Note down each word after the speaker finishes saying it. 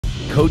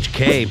Coach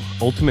K,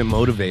 ultimate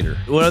motivator.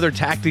 What other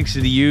tactics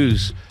did he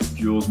use?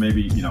 Jules,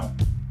 maybe,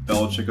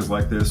 Belichick is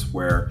like this,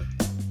 where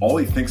all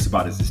he thinks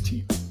about is his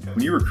team.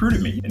 When you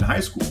recruited me in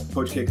high school,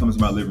 Coach K comes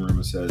in my living room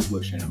and says,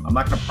 look, Sham, I'm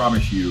not going to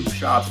promise you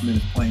shots,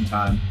 minutes, playing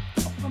time.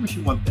 I'll promise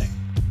you one thing,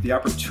 the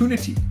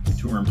opportunity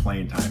to earn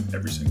playing time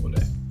every single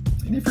day.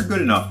 And if you're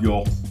good enough,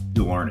 you'll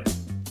earn it.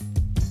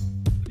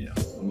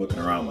 I'm looking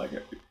around like,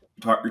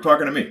 you're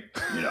talking to me.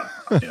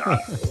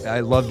 I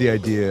love the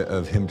idea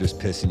of him just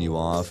pissing you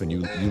off and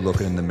you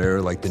looking in the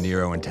mirror like De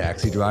Niro in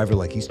Taxi Driver,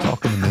 like he's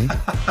talking to me.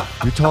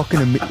 You're talking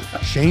to me,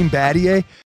 Shane Battier.